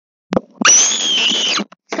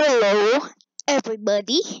Hello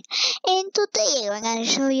everybody, and today I'm gonna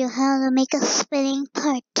show you how to make a spinning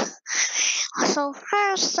part. So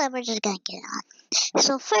first we're just gonna get on.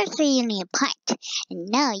 So first you need a part, and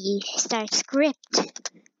now you start script.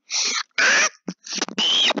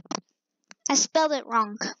 I spelled it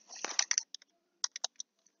wrong.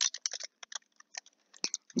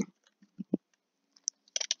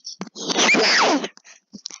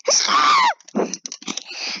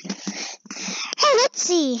 Hey, let's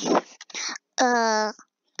see.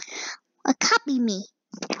 Copy me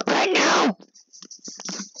right now.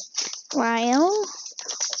 Ryle.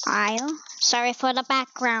 Sorry for the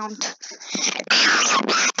background.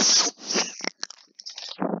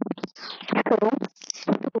 Cool.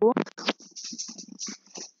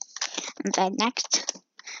 And then next.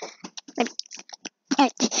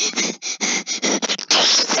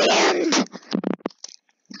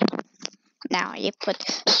 Now you put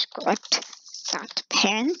script dot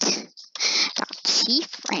parent dot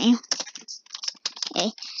keyframe.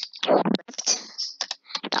 Okay. Script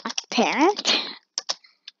dot parent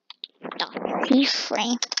dot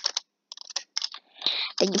keyframe.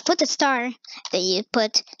 Then you put the star. Then you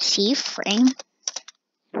put keyframe.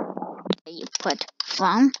 Then you put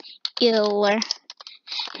from your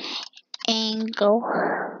angle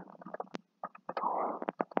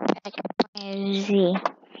Z.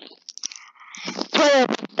 Put it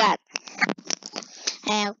like that.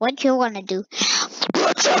 And what you want to do,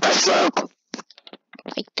 put a circle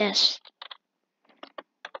like this.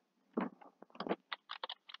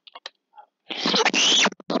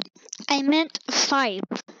 I meant 5.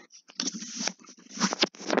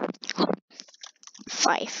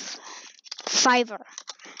 5.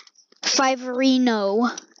 Fiverino.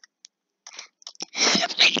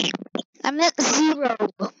 I meant 0.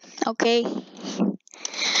 Okay.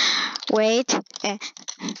 Wait.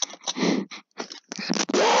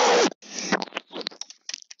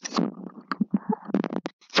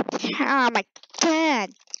 Oh my god.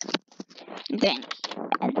 Then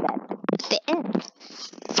the end.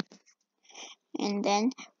 And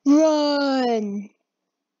then run.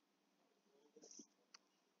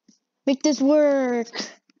 Make this work.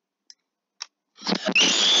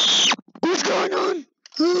 What's going on?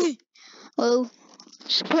 Hey. Oh,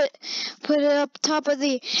 just put it up top of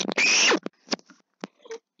the.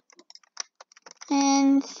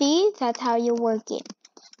 And see, that's how you work it.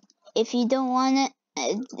 If you don't want it,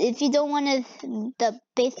 the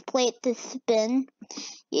base plate to spin,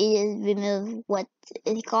 you just remove what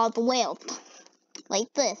is called the whale,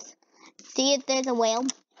 like this. See if there's a whale,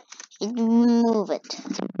 you remove it.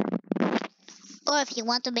 Or if you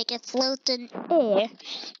want to make it float in air,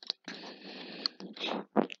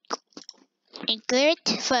 anchor it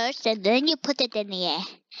first, and then you put it in the air.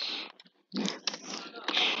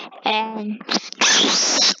 And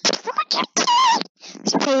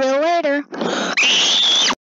see you later.